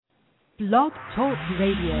Blog Talk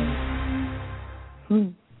Radio.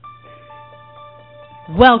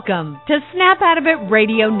 Welcome to Snap Out of It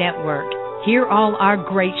Radio Network. Hear all our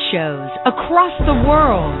great shows across the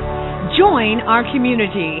world. Join our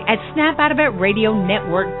community at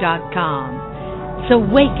snapoutofitradio.network.com. So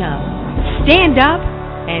wake up, stand up,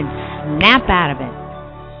 and snap out of it.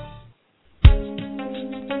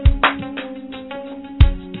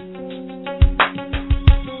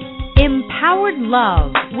 Empowered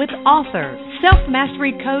Love with author,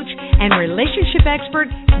 self-mastery coach, and relationship expert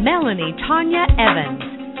Melanie Tanya Evans.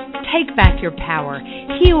 Take back your power,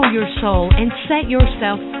 heal your soul, and set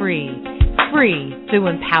yourself free. Free through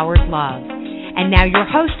Empowered Love. And now your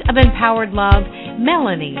host of Empowered Love,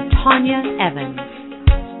 Melanie Tanya Evans.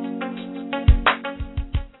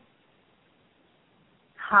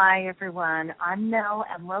 Hi, everyone. I'm Mel,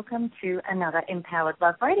 and welcome to another Empowered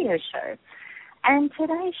Love radio show. And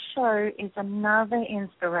today's show is another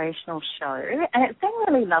inspirational show, and it's been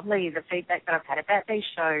really lovely, the feedback that I've had about these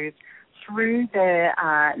shows through the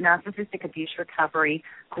Narcissistic Abuse Recovery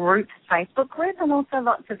group, Facebook group, and also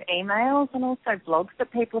lots of emails and also blogs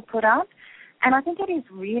that people have put up. And I think it is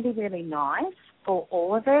really, really nice for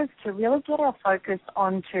all of us to really get our focus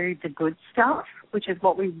onto the good stuff, which is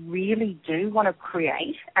what we really do want to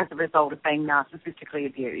create as a result of being narcissistically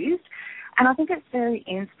abused. And I think it's very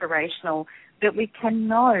inspirational that we can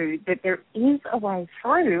know that there is a way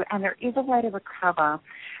through and there is a way to recover,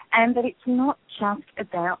 and that it's not just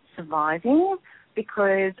about surviving,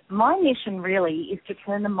 because my mission really is to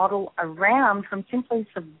turn the model around from simply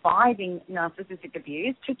surviving narcissistic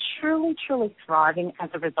abuse to truly, truly thriving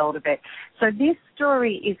as a result of it. So this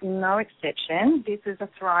story is no exception. This is a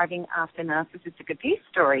thriving after narcissistic abuse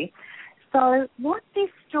story. So what this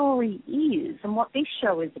story is and what this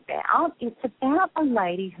show is about, it's about a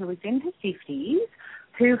lady who is in her 50s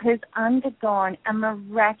who has undergone a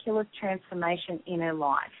miraculous transformation in her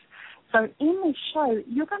life. So in this show,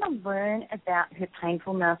 you're going to learn about her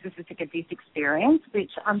painful narcissistic abuse experience,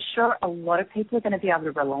 which I'm sure a lot of people are going to be able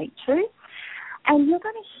to relate to. And you're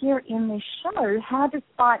going to hear in this show how,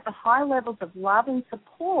 despite the high levels of love and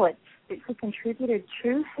support that she contributed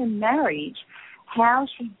to her marriage, how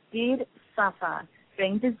she did suffer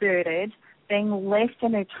being deserted, being left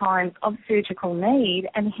in her times of surgical need,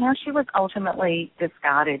 and how she was ultimately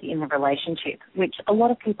discarded in the relationship, which a lot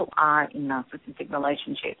of people are in narcissistic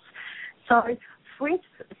relationships. So Frith's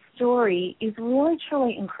story is really,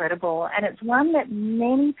 truly incredible, and it's one that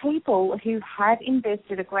many people who have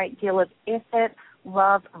invested a great deal of effort,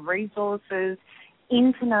 love, resources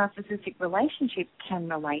into narcissistic relationships can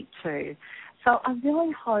relate to. So I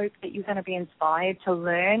really hope that you're going to be inspired to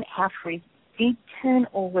learn how Frith did turn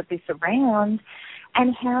all of this around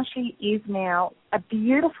and how she is now a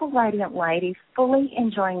beautiful, radiant lady, fully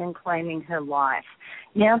enjoying and claiming her life.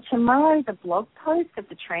 Now, tomorrow, the blog post of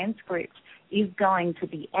the transcript is going to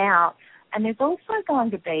be out, and there's also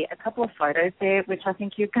going to be a couple of photos there, which I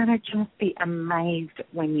think you're going to just be amazed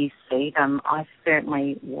when you see them. I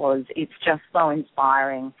certainly was. It's just so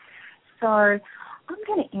inspiring. So I'm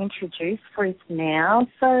going to introduce Frith now.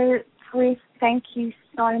 So, Frith, thank you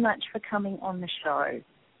so much for coming on the show.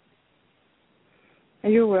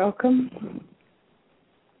 You're welcome.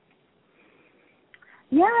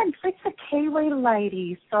 Yeah, and Frith's a Kiwi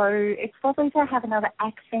lady, so it's lovely to have another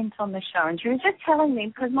accent on the show. And she was just telling me,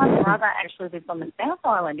 because my brother actually lives on the South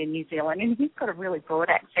Island in New Zealand, and he's got a really broad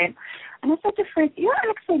accent. And I said to Frith, your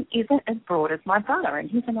accent isn't as broad as my brother, and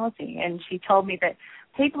he's an Aussie. And she told me that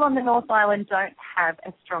people on the North Island don't have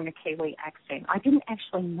as strong a Kiwi accent. I didn't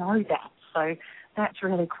actually know that, so that's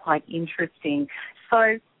really quite interesting.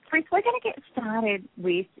 So, Frith, we're going to get started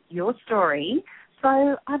with your story.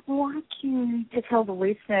 So I'd like you to tell the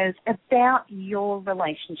listeners about your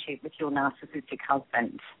relationship with your narcissistic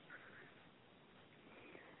husband.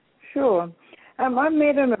 Sure. I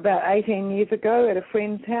met him about 18 years ago at a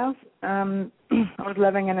friend's house. I was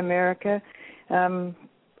living in America.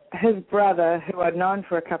 His brother, who I'd known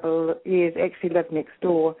for a couple of years, actually lived next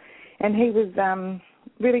door. And he was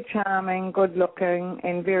really charming, good-looking,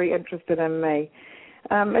 and very interested in me.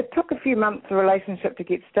 It took a few months for the relationship to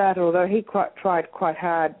get started, although he tried quite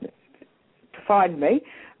hard to find me,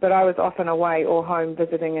 but I was often away or home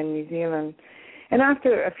visiting in New Zealand. And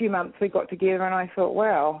after a few months, we got together, and I thought,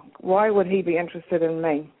 wow, why would he be interested in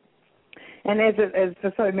me? And as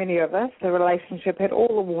for so many of us, the relationship had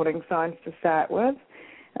all the warning signs to start with.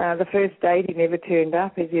 The first date, he never turned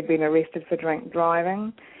up as he'd been arrested for drink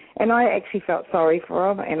driving, and I actually felt sorry for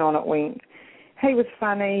him, and on it went. He was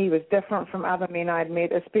funny, he was different from other men I'd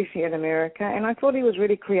met, especially in America, and I thought he was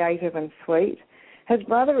really creative and sweet. His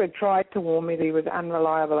brother had tried to warn me that he was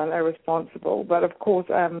unreliable and irresponsible, but of course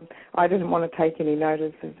I didn't want to take any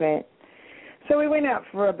notice of that. So we went out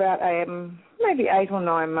for about maybe 8 or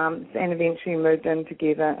 9 months and eventually moved in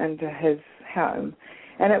together into his home.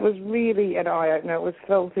 And it was really an eye-opener. It was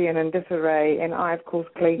filthy and in disarray, and I, of course,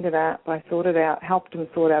 cleaned it up. I sorted out, helped him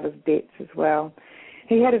sort out his debts as well.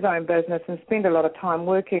 He had his own business and spent a lot of time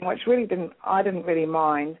working, which I didn't really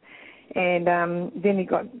mind. And then he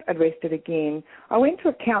got arrested again. I went to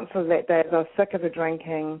a counsellor that day as I was sick of the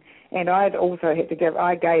drinking, and I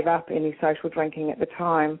gave up any social drinking at the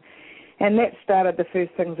time. And that started the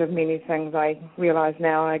first things of many things I realise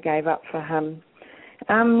now I gave up for him.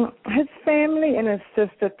 His family and his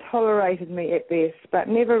sister tolerated me at best, but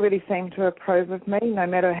never really seemed to approve of me, no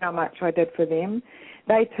matter how much I did for them.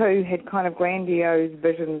 They too had kind of grandiose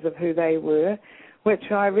visions of who they were,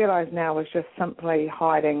 which I realise now was just simply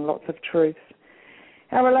hiding lots of truths.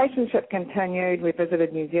 Our relationship continued. We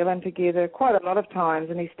visited New Zealand together quite a lot of times,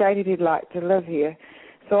 and he stated he'd like to live here.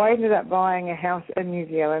 So I ended up buying a house in New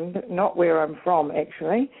Zealand, not where I'm from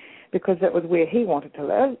actually, because it was where he wanted to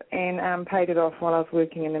live, and paid it off while I was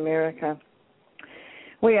working in America.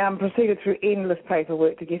 We proceeded through endless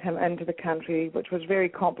paperwork to get him into the country, which was very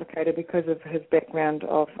complicated because of his background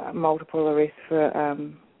of multiple arrests for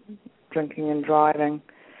drinking and driving.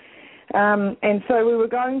 And so we were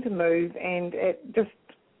going to move, and just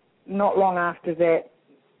not long after that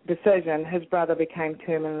decision, his brother became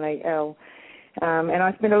terminally ill. And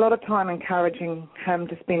I spent a lot of time encouraging him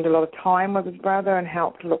to spend a lot of time with his brother and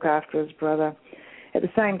help to look after his brother. At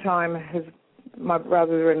the same time, my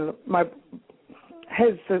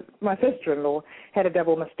sister-in-law had a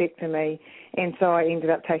double mastectomy, and so I ended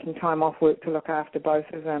up taking time off work to look after both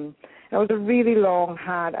of them. It was a really long,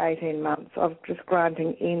 hard 18 months of just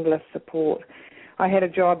granting endless support. I had a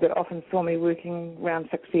job that often saw me working around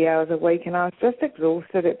 60 hours a week, and I was just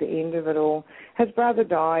exhausted at the end of it all. His brother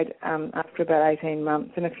died after about 18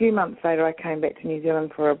 months, and a few months later I came back to New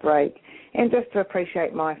Zealand for a break, and just to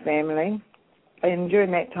appreciate my family. And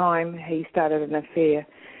during that time, he started an affair.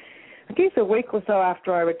 I guess a week or so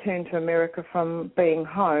after I returned to America from being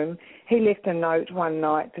home, he left a note one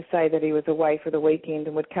night to say that he was away for the weekend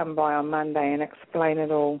and would come by on Monday and explain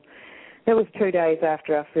it all. That was 2 days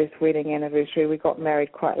after our first wedding anniversary. We got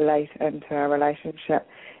married quite late into our relationship,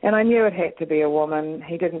 and I knew it had to be a woman.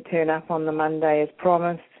 He didn't turn up on the Monday as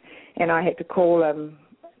promised, and I had to call him,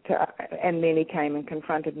 and then he came and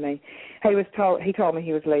confronted me. He told me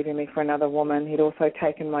he was leaving me for another woman. He'd also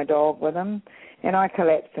taken my dog with him, and I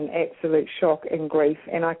collapsed in absolute shock and grief,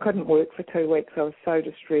 and I couldn't work for 2 weeks. I was so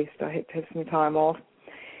distressed. I had to have some time off.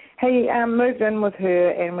 He moved in with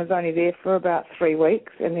her and was only there for about 3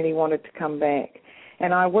 weeks, and then he wanted to come back.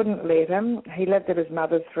 And I wouldn't let him. He lived at his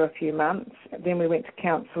mother's for a few months. Then we went to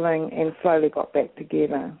counselling and slowly got back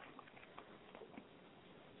together.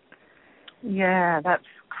 Yeah, that's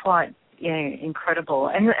quite incredible.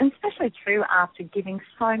 And especially, too, after giving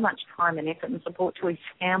so much time and effort and support to his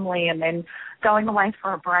family and then going away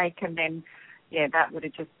for a break, and then, that would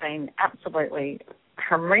have just been absolutely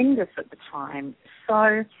horrendous at the time.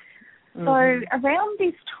 So around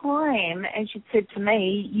this time, as you said to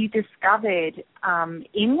me, you discovered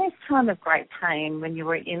in this time of great pain, when you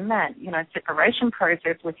were in that, separation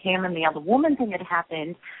process with him and the other woman thing had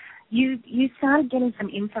happened, you started getting some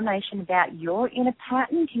information about your inner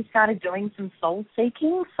patterns. You started doing some soul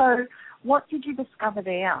seeking. So what did you discover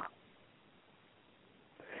there?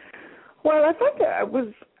 Well, I think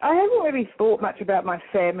I haven't really thought much about my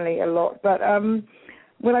family a lot, but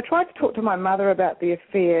when I tried to talk to my mother about the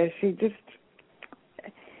affair, she just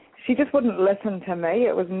wouldn't listen to me.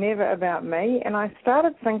 It was never about me. And I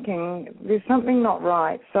started thinking, there's something not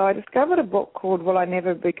right. So I discovered a book called Will I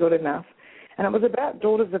Never Be Good Enough? And it was about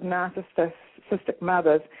daughters of narcissistic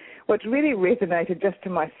mothers, which really resonated just to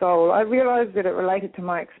my soul. I realized that it related to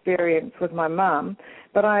my experience with my mum,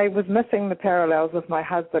 but I was missing the parallels with my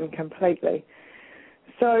husband completely.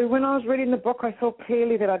 So when I was reading the book, I saw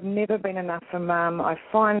clearly that I'd never been enough for Mum. I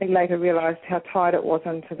finally later realised how tied it was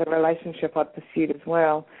into the relationship I'd pursued as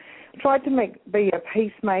well. I tried to be a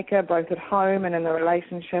peacemaker both at home and in the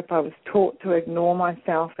relationship. I was taught to ignore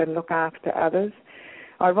myself and look after others.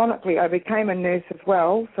 Ironically, I became a nurse as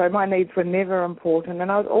well, so my needs were never important,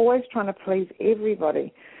 and I was always trying to please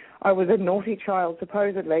everybody. I was a naughty child,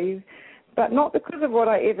 supposedly, but not because of what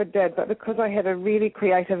I ever did, but because I had a really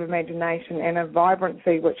creative imagination and a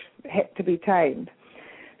vibrancy which had to be tamed.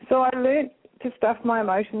 So I learnt to stuff my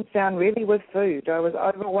emotions down really with food. I was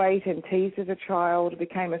overweight and teased as a child,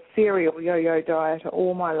 became a serial yo-yo dieter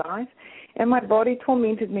all my life, and my body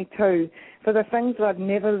tormented me too for the things that I'd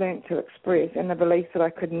never learnt to express and the belief that I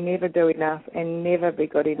could never do enough and never be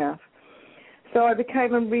good enough. So I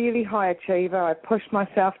became a really high achiever. I pushed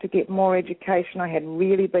myself to get more education. I had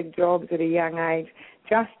really big jobs at a young age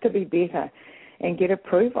just to be better and get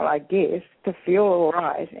approval, I guess, to feel all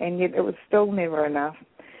right, and yet it was still never enough.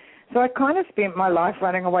 So I kind of spent my life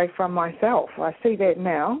running away from myself. I see that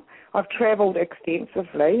now. I've travelled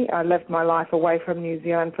extensively. I lived my life away from New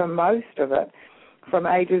Zealand for most of it, from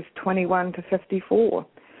ages 21 to 54.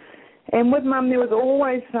 And with Mum, there was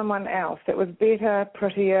always someone else that was better,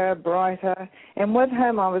 prettier, brighter. And with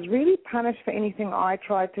him, I was really punished for anything I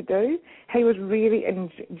tried to do. He was really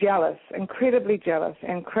jealous, incredibly jealous,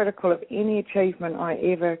 and critical of any achievement I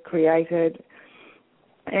ever created.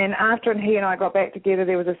 And after he and I got back together,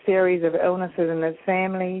 there was a series of illnesses in his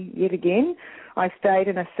family yet again. I stayed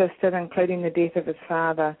and assisted, including the death of his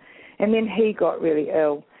father. And then he got really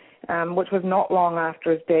ill, which was not long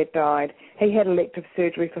after his dad died. He had elective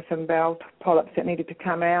surgery for some bowel polyps that needed to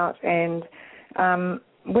come out. And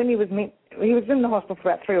when he was in the hospital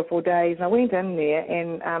for about 3 or 4 days. I went in there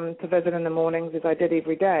and to visit in the mornings, as I did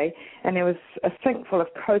every day, and there was a sink full of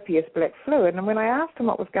copious black fluid. And when I asked him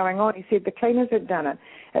what was going on, he said the cleaners had done it.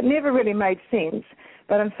 It never really made sense,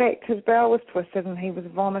 but in fact his bowel was twisted and he was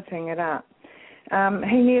vomiting it up.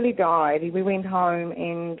 He nearly died. We went home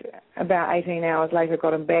and about 18 hours later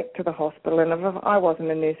got him back to the hospital, and if I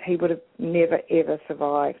wasn't a nurse, he would have never, ever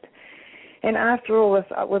survived. And after all this,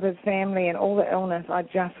 with his family and all the illness, I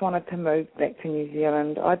just wanted to move back to New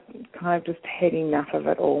Zealand. I kind of just had enough of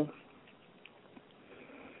it all.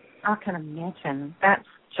 I can imagine. That's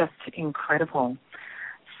just incredible.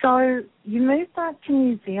 So you moved back to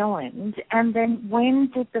New Zealand, and then when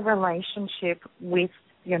did the relationship with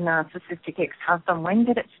your narcissistic ex-husband, when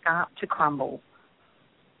did it start to crumble?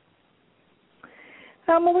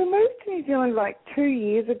 Well, we moved to New Zealand like 2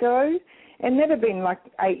 years ago, and that had been like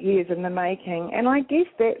 8 years in the making. And I guess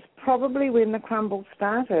that's probably when the crumble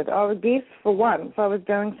started. I would guess for once I was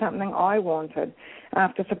doing something I wanted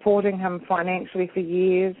after supporting him financially for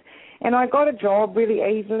years. And I got a job really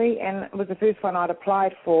easily, and it was the first one I'd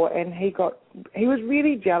applied for, and he was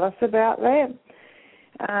really jealous about that.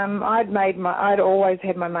 I'd always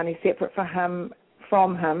had my money separate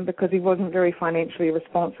from him because he wasn't very financially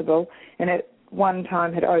responsible, and at one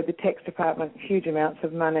time had owed the tax department huge amounts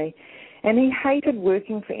of money. And he hated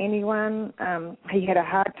working for anyone. He had a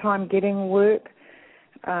hard time getting work.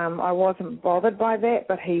 I wasn't bothered by that,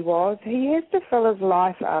 but he was. He has to fill his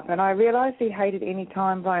life up, and I realised he hated any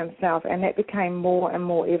time by himself, and that became more and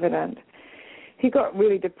more evident. He got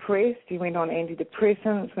really depressed. He went on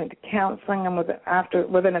antidepressants, went to counselling, and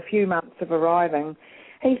within a few months of arriving,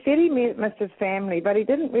 he said he missed his family, but he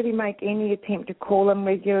didn't really make any attempt to call them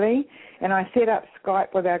regularly. And I set up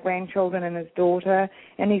Skype with our grandchildren and his daughter,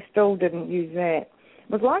 and he still didn't use that.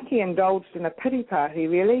 It was like he indulged in a pity party,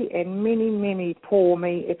 really, and many, many poor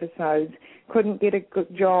me episodes. Couldn't get a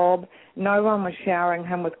good job. No one was showering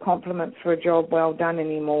him with compliments for a job well done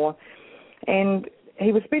anymore. And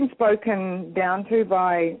he was being spoken down to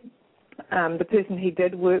by the person he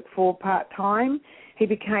did work for part-time. He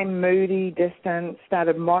became moody, distant,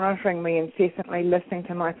 started monitoring me incessantly, listening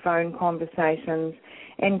to my phone conversations,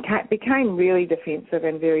 and became really defensive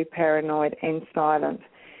and very paranoid and silent.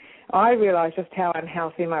 I realised just how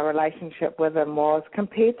unhealthy my relationship with him was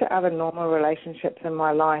compared to other normal relationships in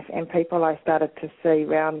my life and people I started to see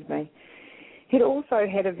around me. He'd also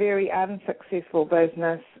had a very unsuccessful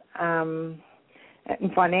business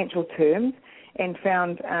in financial terms, and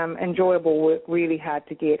found enjoyable work really hard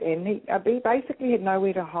to get. And he basically had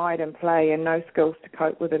nowhere to hide and play and no skills to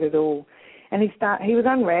cope with it at all. And he was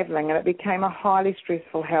unravelling, and it became a highly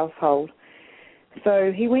stressful household.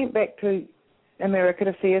 So he went back to America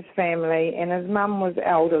to see his family, and his mum was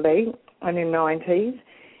elderly, in her 90s,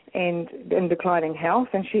 and in declining health,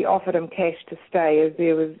 and she offered him cash to stay as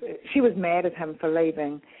she was mad at him for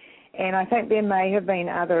leaving. And I think there may have been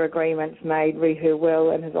other agreements made, re her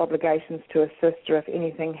will and his obligations to assist her if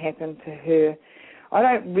anything happened to her. I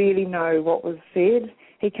don't really know what was said.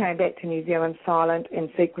 He came back to New Zealand silent and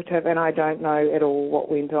secretive, and I don't know at all what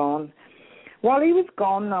went on. While he was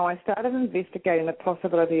gone, though, I started investigating the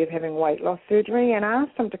possibility of having weight loss surgery and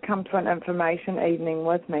asked him to come to an information evening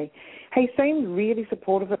with me. He seemed really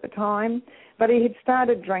supportive at the time, but he had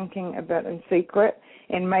started drinking a bit in secret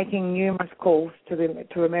and making numerous calls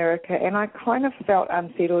to America, and I kind of felt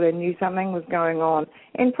unsettled and knew something was going on,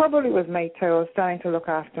 and probably with me too. I was starting to look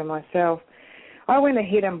after myself. I went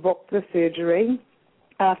ahead and booked the surgery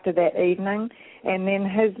after that evening, and then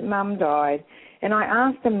his mum died. And I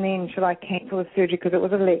asked him then, should I cancel the surgery because it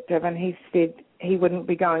was elective, and he said he wouldn't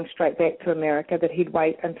be going straight back to America, that he'd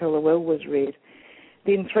wait until the will was read.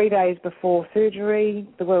 Then 3 days before surgery,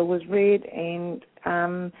 the will was read, and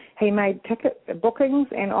he made ticket bookings,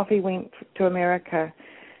 and off he went to America,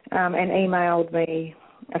 and emailed me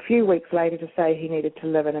a few weeks later to say he needed to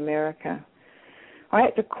live in America. I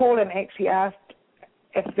had to call and actually asked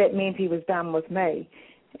if that meant he was done with me,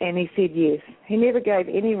 and he said yes. He never gave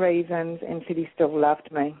any reasons and said he still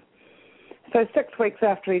loved me. So 6 weeks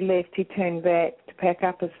after he left, he turned back to pack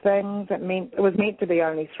up his things. It was meant to be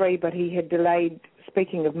only 3, but he had delayed.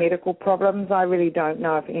 Speaking of medical problems, I really don't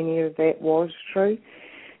know if any of that was true.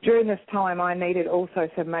 During this time, I needed also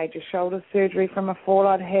some major shoulder surgery from a fall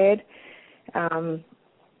I'd had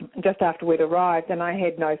just after we'd arrived, and I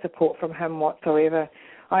had no support from him whatsoever.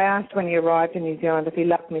 I asked when he arrived in New Zealand if he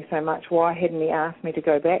loved me so much, why hadn't he asked me to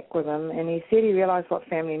go back with him, and he said he realised what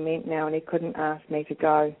family meant now and he couldn't ask me to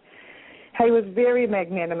go. He was very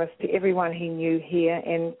magnanimous to everyone he knew here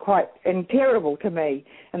and terrible to me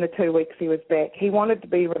in the 2 weeks he was back. He wanted to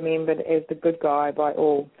be remembered as the good guy by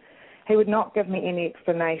all. He would not give me any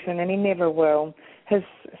explanation, and he never will. His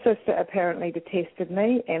sister apparently detested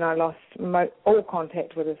me, and I lost all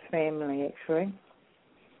contact with his family, actually.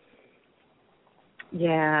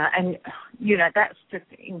 Yeah, and, that's just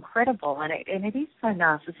incredible, and it is so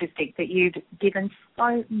narcissistic that you'd given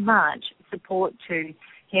so much support to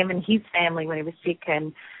him and his family when he was sick,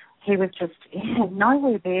 and he was just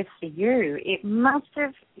nowhere there for you.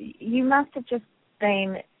 You must have just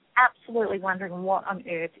been absolutely wondering what on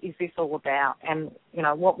earth is this all about, and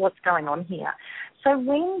what's going on here. So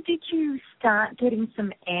when did you start getting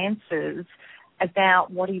some answers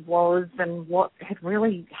about what he was and what had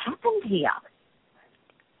really happened here?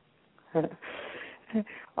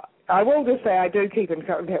 I will just say I do keep in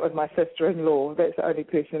contact with my sister-in-law. That's the only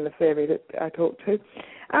person in the family that I talk to.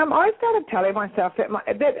 I started telling myself that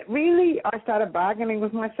I started bargaining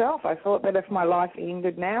with myself. I thought that if my life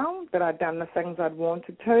ended now, that I'd done the things I'd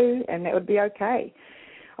wanted to, and that would be okay.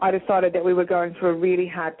 I decided that we were going through a really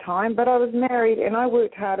hard time, but I was married, and I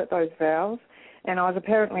worked hard at those vows, and I was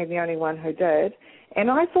apparently the only one who did, and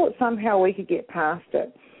I thought somehow we could get past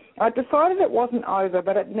it. I decided it wasn't over,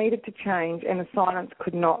 but it needed to change, and the silence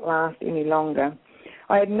could not last any longer.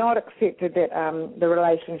 I had not accepted that the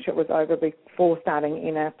relationship was over before starting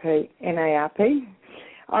NARP.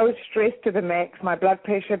 I was stressed to the max. My blood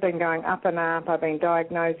pressure had been going up and up. I'd been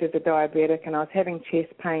diagnosed as a diabetic, and I was having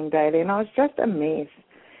chest pain daily, and I was just a mess.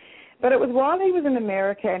 But it was while he was in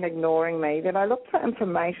America and ignoring me that I looked for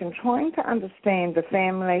information, trying to understand the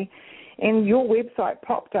family, and your website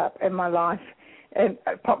popped up in my life. And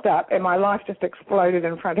my life just exploded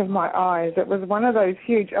in front of my eyes. It was one of those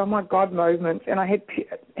huge, oh my God moments, and I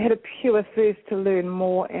had a pure thirst to learn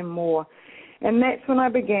more and more. And that's when I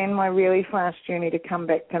began my really fast journey to come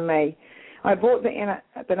back to me. I bought the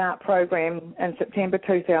NARP program in September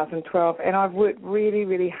 2012, and I've worked really,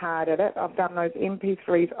 really hard at it. I've done those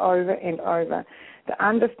MP3s over and over. The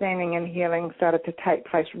understanding and healing started to take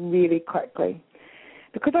place really quickly.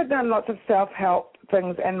 Because I'd done lots of self-help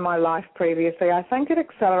things in my life previously, I think it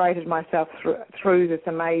accelerated myself through this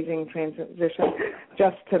amazing transition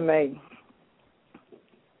just to me.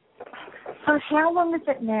 So how long is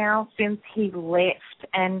it now since he left,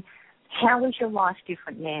 and how is your life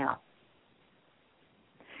different now?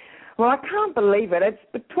 Well, I can't believe it. It's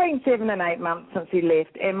between 7 and 8 months since he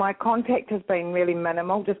left, and my contact has been really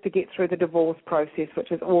minimal just to get through the divorce process,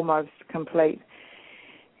 which is almost complete.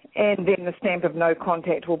 And then the stamp of no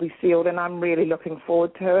contact will be sealed, and I'm really looking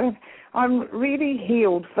forward to it. I'm really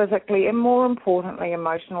healed physically and, more importantly,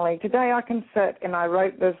 emotionally. Today I can sit, and I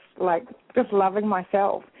wrote this, just loving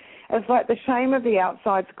myself. It's like the shame of the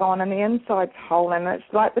outside's gone and the inside's whole, and it's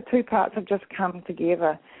like the two parts have just come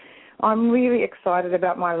together. I'm really excited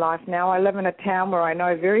about my life now. I live in a town where I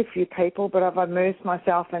know very few people, but I've immersed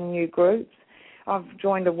myself in new groups. I've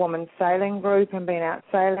joined a women's sailing group and been out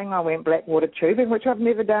sailing. I went blackwater tubing, which I've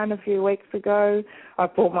never done a few weeks ago. I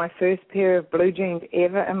bought my first pair of blue jeans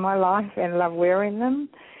ever in my life and love wearing them.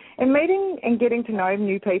 And meeting and getting to know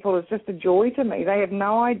new people is just a joy to me. They have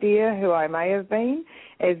no idea who I may have been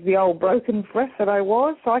as the old broken Frith that I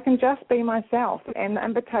was, so I can just be myself. And the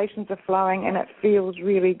invitations are flowing, and it feels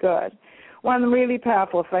really good. One really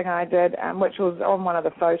powerful thing I did, which was on one of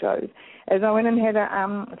the photos, is I went and had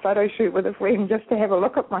a photo shoot with a friend just to have a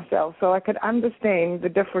look at myself so I could understand the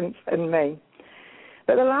difference in me.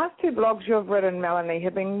 But the last 2 blogs you've written, Melanie,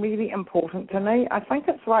 have been really important to me. I think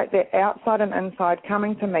it's like that outside and inside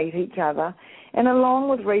coming to meet each other, and along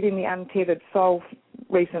with reading the Untethered Soul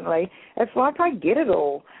recently, it's like I get it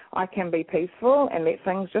all. I can be peaceful and let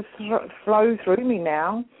things just flow through me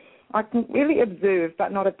now. I can really observe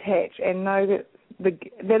but not attach, and know that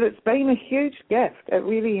it's been a huge gift. It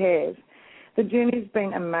really has. The journey's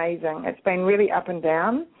been amazing. It's been really up and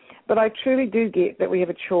down, but I truly do get that we have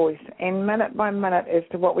a choice, and minute by minute as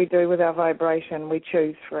to what we do with our vibration, we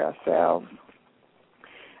choose for ourselves.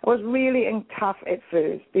 It was really tough at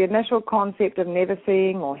first, the initial concept of never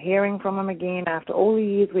seeing or hearing from him again after all the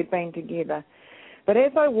years we'd been together. But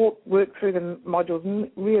as I worked through the modules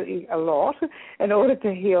really a lot in order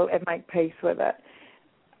to heal and make peace with it,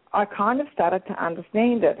 I kind of started to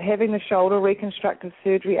understand it. Having the shoulder reconstructive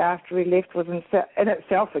surgery after he left was in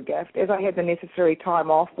itself a gift, as I had the necessary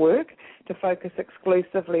time off work to focus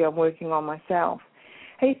exclusively on working on myself.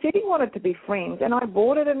 He said he wanted to be friends, and I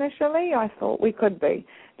bought it initially. I thought we could be.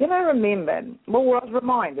 Then I was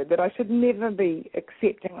reminded that I should never be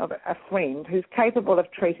accepting of a friend who's capable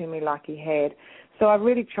of treating me like he had. So I've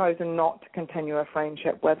really chosen not to continue a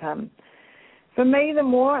friendship with him. For me, the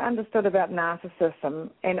more I understood about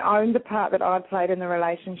narcissism and owned the part that I'd played in the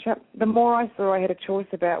relationship, the more I saw I had a choice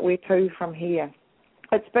about where to from here.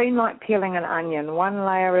 It's been like peeling an onion, one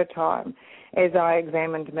layer at a time, as I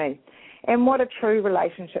examined me, and what a true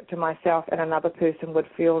relationship to myself and another person would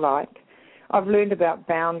feel like. I've learned about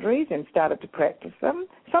boundaries and started to practice them.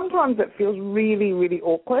 Sometimes it feels really, really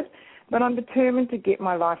awkward, but I'm determined to get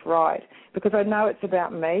my life right because I know it's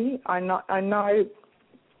about me. I know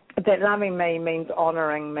that loving me means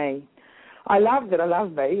honouring me. I love that I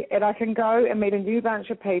love me, and I can go and meet a new bunch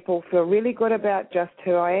of people, feel really good about just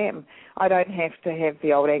who I am. I don't have to have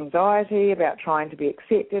the old anxiety about trying to be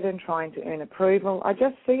accepted and trying to earn approval. I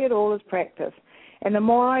just see it all as practice, and the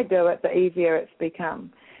more I do it, the easier it's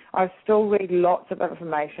become. I still read lots of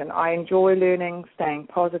information. I enjoy learning, staying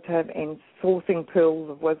positive, and sourcing pools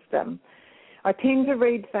of wisdom. I tend to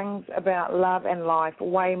read things about love and life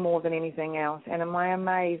way more than anything else, and am I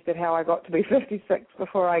amazed at how I got to be 56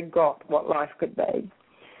 before I got what life could be.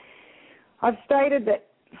 I've stated that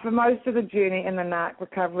for most of the journey in the NARC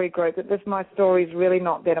recovery group that my story is really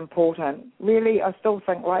not that important. Really, I still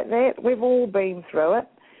think like that. We've all been through it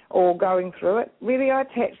or going through it. Really, I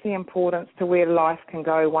attach the importance to where life can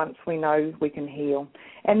go once we know we can heal.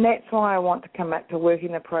 And that's why I want to commit to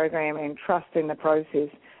working the program and trusting the process.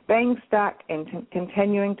 Being stuck and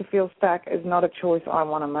continuing to feel stuck is not a choice I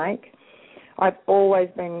want to make. I've always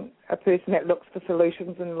been a person that looks for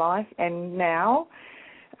solutions in life, and now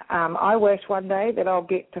I wish one day that I'll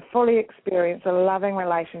get to fully experience a loving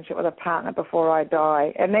relationship with a partner before I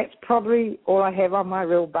die, and that's probably all I have on my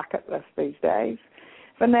real bucket list these days.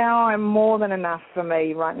 For now, I'm more than enough for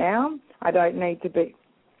me right now. I don't need to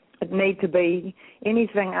be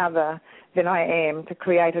anything other than I am to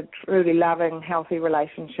create a truly loving, healthy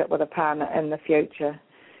relationship with a partner in the future.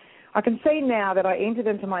 I can see now that I entered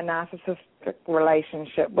into my narcissistic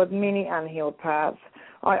relationship with many unhealed parts.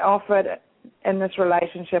 I offered in this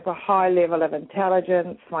relationship a high level of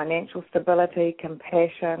intelligence, financial stability,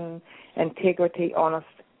 compassion, integrity,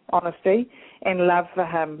 honesty, and love for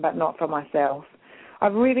him, but not for myself.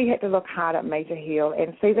 I've really had to look hard at me to heal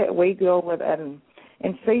and see that wee girl within,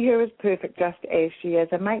 and see her as perfect just as she is,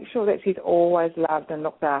 and make sure that she's always loved and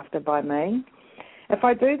looked after by me. If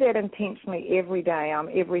I do that intentionally every day, I'm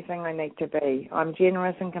everything I need to be. I'm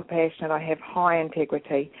generous and compassionate. I have high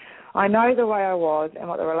integrity. I know the way I was and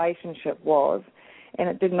what the relationship was, and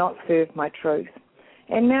it did not serve my truth.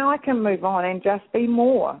 And now I can move on and just be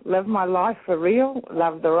more, live my life for real,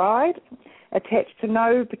 love the ride, attached to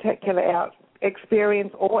no particular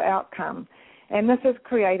experience or outcome. And this has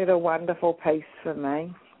created a wonderful peace for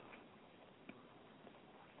me.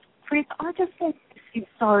 Frith, I just think this is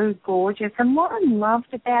so gorgeous. And what I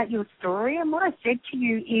loved about your story and what I said to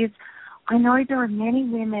you is I know there are many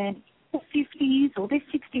women in their 50s or their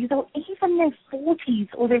 60s or even their 40s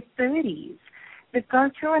or their 30s that go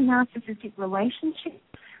through a narcissistic relationship.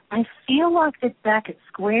 They feel like they're back at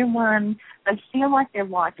square one. They feel like their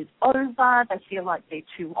life is over. They feel like they're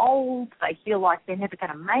too old. They feel like they're never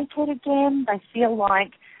going to make it again. They feel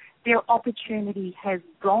like their opportunity has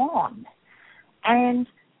gone. And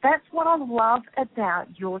that's what I love about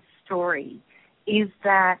your story, is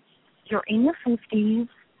that you're in your 50s,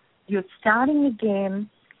 you're starting again,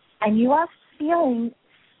 and you are feeling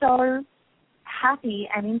so happy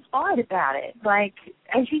and inspired about it. Like,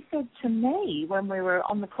 as you said to me when we were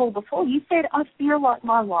on the call before, you said, I feel like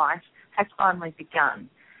my life has finally begun.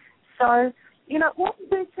 So, what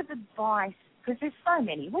words of advice, because there's so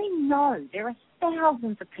many, we know there are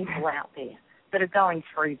thousands of people out there that are going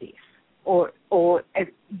through this or are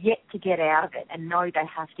yet to get out of it and know they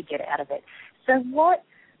have to get out of it. So what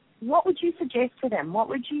what would you suggest to them? What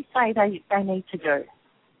would you say they need to do?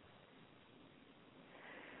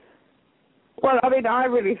 Well, I mean, I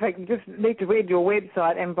really think you just need to read your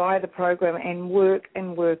website and buy the program and work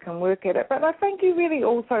at it. But I think you really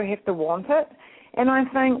also have to want it. And I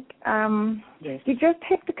think you just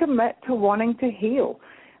have to commit to wanting to heal.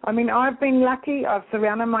 I mean, I've been lucky. I've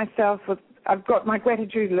surrounded myself with, I've got, my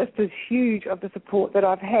gratitude list is huge of the support that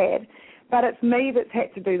I've had. But it's me that's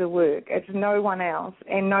had to do the work. It's no one else,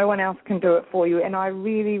 and no one else can do it for you. And I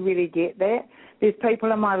really, really get that. There's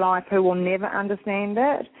people in my life who will never understand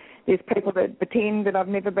that. There's people that pretend that I've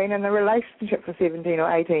never been in a relationship for 17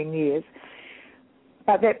 or 18 years.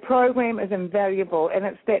 But that program is invaluable, and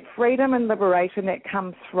it's that freedom and liberation that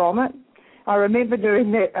comes from it. I remember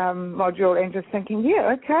doing that module and just thinking,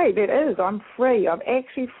 yeah, okay, that is, I'm free. I'm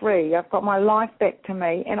actually free. I've got my life back to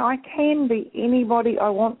me, and I can be anybody I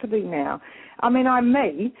want to be now. I mean, I'm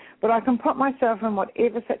me, but I can put myself in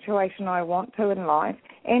whatever situation I want to in life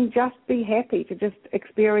and just be happy to just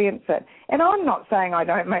experience it. And I'm not saying I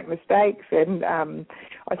don't make mistakes, and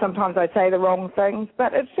sometimes I say the wrong things,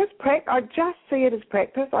 but it's just I just see it as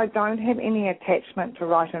practice. I don't have any attachment to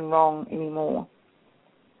right and wrong anymore.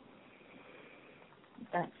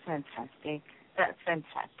 That's fantastic. That's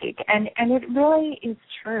fantastic. And it really is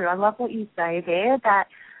true. I love what you say there, that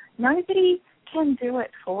nobody can do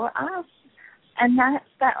it for us. And that's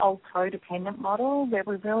that old codependent model where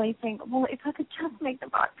we really think, well, if I could just meet the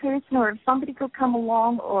right person, or if somebody could come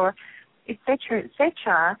along, or et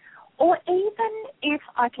cetera, or even if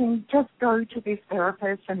I can just go to this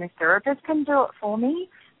therapist and this therapist can do it for me.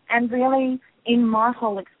 And really, in my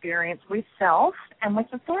whole experience with self and with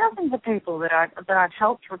the thousands of people that I've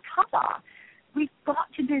helped recover, we've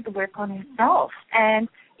got to do the work on ourselves. And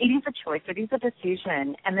it is a choice. It is a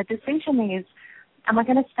decision. And the decision is, am I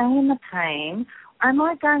going to stay in the pain? Or am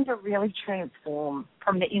I going to really transform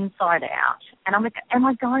from the inside out? And am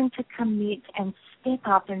I going to commit and step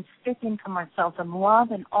up and step into myself and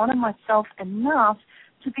love and honor myself enough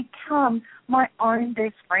to become my own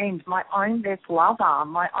best friend, my own best lover,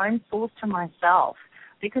 my own source to myself?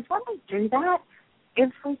 Because when we do that,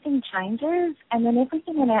 everything changes, and then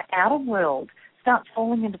everything in our outer world starts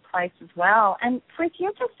falling into place as well. And Frith,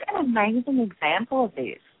 you're just an amazing example of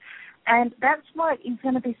this. And that's what is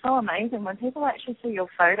going to be so amazing when people actually see your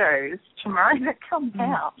photos tomorrow that come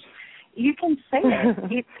out. You can see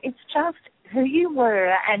it. It's just who you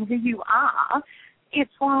were and who you are.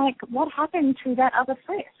 It's like, what happened to that other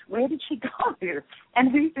Frith? Where did she go?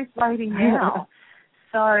 And who's this lady now?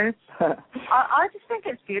 So I just think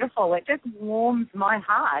it's beautiful. It just warms my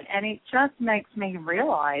heart, and it just makes me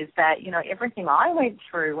realize that, everything I went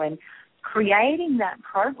through and creating that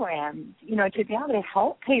program, to be able to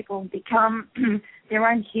help people become their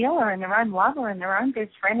own healer and their own lover and their own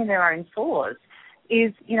best friend and their own source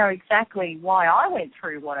is, exactly why I went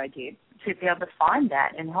through what I did, to be able to find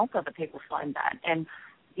that and help other people find that. And,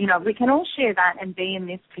 we can all share that and be in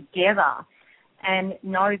this together and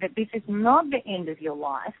know that this is not the end of your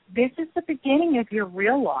life. This is the beginning of your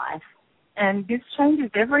real life. And this changes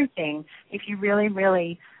everything if you really,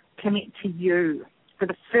 really commit to you. For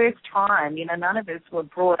the first time, none of us were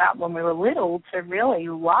brought up when we were little to really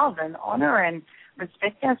love and honor and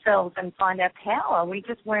respect ourselves and find our power. We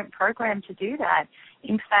just weren't programmed to do that.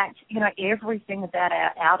 In fact, everything about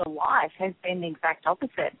our outer life has been the exact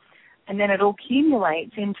opposite. And then it all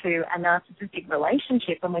accumulates into a narcissistic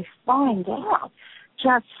relationship, and we find out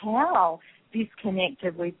just how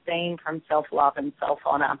disconnected we've been from self-love and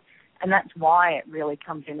self-honor. And that's why it really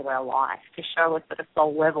comes into our life, to show us at a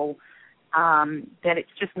soul level that it's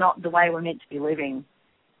just not the way we're meant to be living.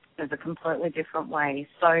 There's a completely different way.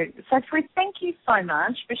 So Frith, thank you so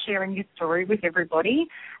much for sharing your story with everybody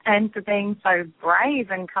and for being so brave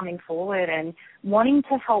and coming forward and wanting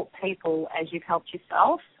to help people as you've helped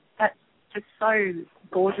yourself. That's just so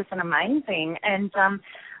gorgeous and amazing. And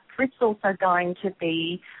Frith's also going to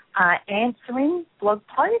be answering blog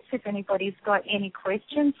posts if anybody's got any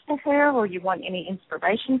questions for her, or you want any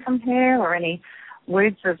inspiration from her or any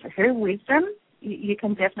words of her wisdom. You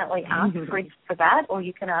can definitely ask Frith for that, or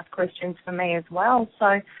you can ask questions for me as well.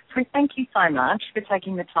 So, Frith, thank you so much for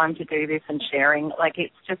taking the time to do this and sharing.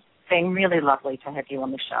 It's just been really lovely to have you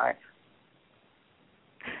on the show.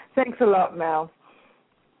 Thanks a lot, Mel.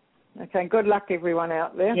 Okay, good luck everyone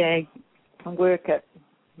out there. Yeah. And work it.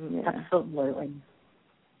 Yeah. Absolutely.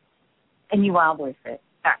 And you are worth it.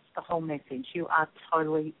 That's the whole message. You are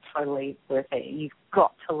totally, totally worth it. You've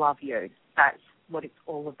got to love you. That's what it's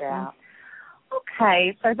all about.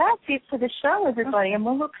 Okay, so that's it for the show, everybody, and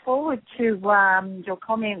we'll look forward to your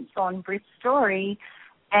comments on Frith's story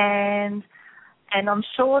and And I'm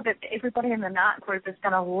sure that everybody in the NARC group is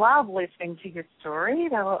going to love listening to your story.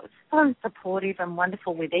 They were so supportive and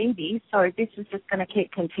wonderful with Evie. So this is just going to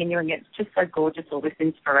keep continuing. It's just so gorgeous, all this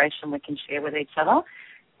inspiration we can share with each other.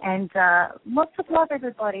 And lots of love,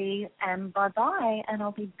 everybody. And bye-bye. And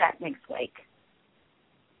I'll be back next week.